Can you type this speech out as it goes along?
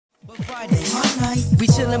Friday night, we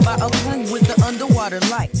chillin' by a pool with the underwater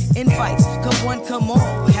light. Invites, come one, come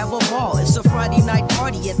all, have a ball. It's a Friday night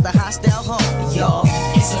party at the hostel hall, y'all.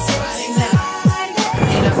 It's a Friday night,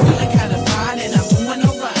 and I'm feeling kinda fine, and I'm doing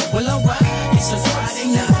alright. Well, alright. It's a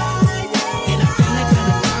Friday night, and I'm feeling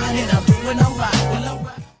kinda fine, and I'm doing alright. Well,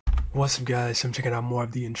 alright. What's up, guys? I'm checking out more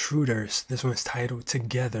of the Intruders. This one's titled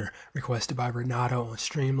Together, requested by Renato on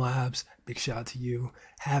Streamlabs. Big shout out to you.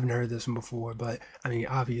 Haven't heard this one before, but I mean,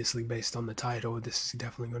 obviously, based on the title, this is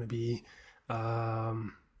definitely going to be,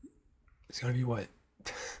 it's going to be what?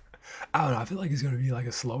 I don't know. I feel like it's going to be like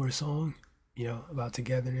a slower song, you know, about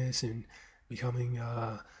togetherness and becoming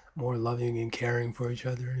more loving and caring for each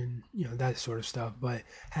other and, you know, that sort of stuff. But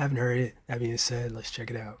haven't heard it. That being said, let's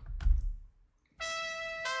check it out.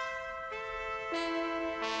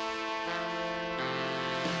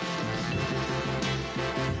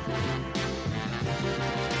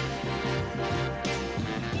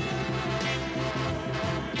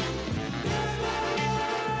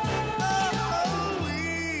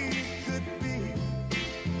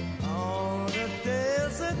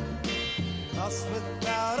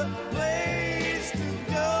 Without a place to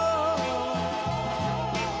go,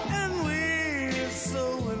 and we're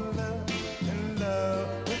so in love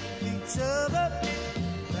with each other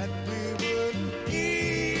that we wouldn't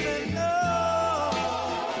even know.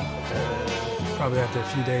 Probably after a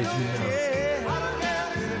few days, you know.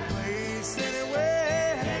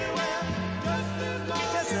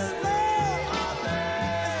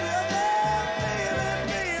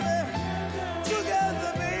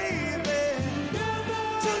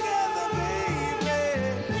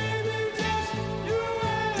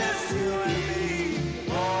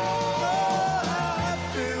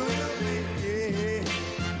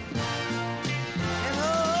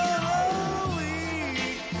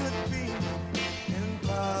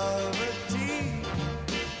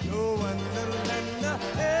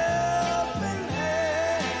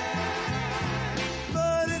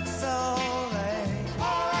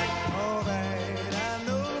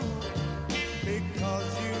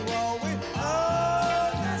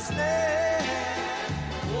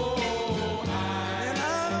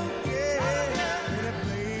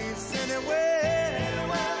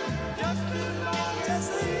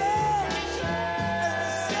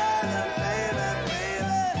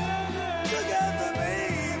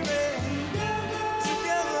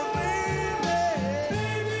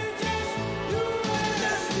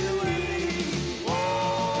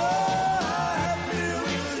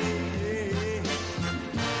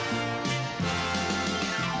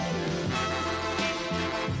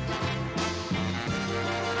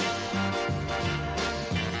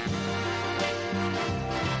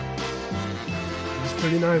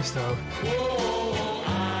 Pretty nice though.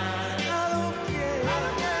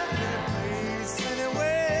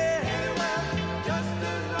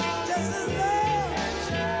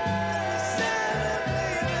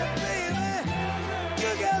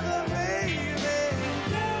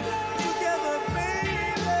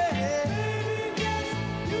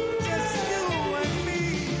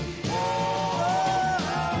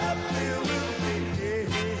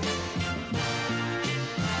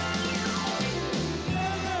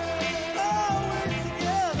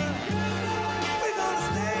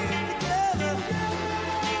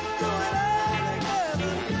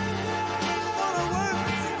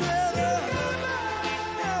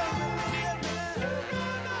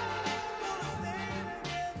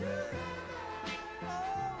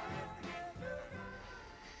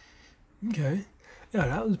 Okay, yeah,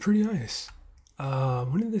 that was pretty nice.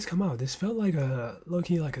 When did this come out? This felt like a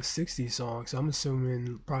low-key like a 60s song, so I'm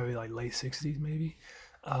assuming probably like late 60s maybe.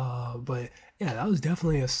 But yeah, that was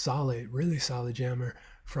definitely a solid, really solid jammer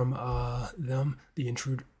from them, the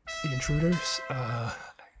Intruders.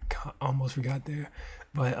 Almost forgot there,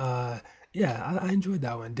 but yeah, I enjoyed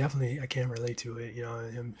that one. Definitely, I can't relate to it. You know,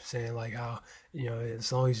 him saying like how, you know,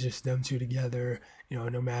 as long as just them two together, you know,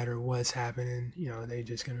 no matter what's happening, you know, they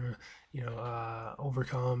just gonna, you know,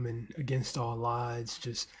 overcome and against all odds,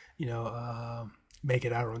 just, you know, make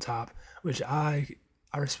it out on top. Which I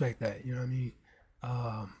respect that. You know what I mean?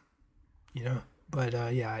 You know,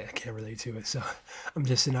 but yeah, I can't relate to it. So I'm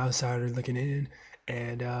just an outsider looking in,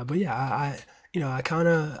 and but yeah, I you know, I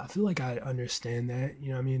feel like I understand that,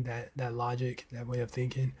 you know what I mean, that logic, that way of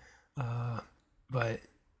thinking. But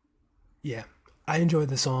yeah, I enjoyed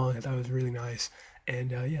the song. I thought it was really nice.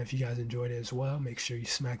 And yeah, if you guys enjoyed it as well, make sure you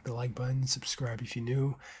smack the like button, subscribe if you're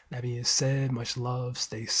new. That being said, much love,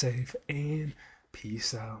 stay safe, and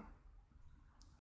peace out.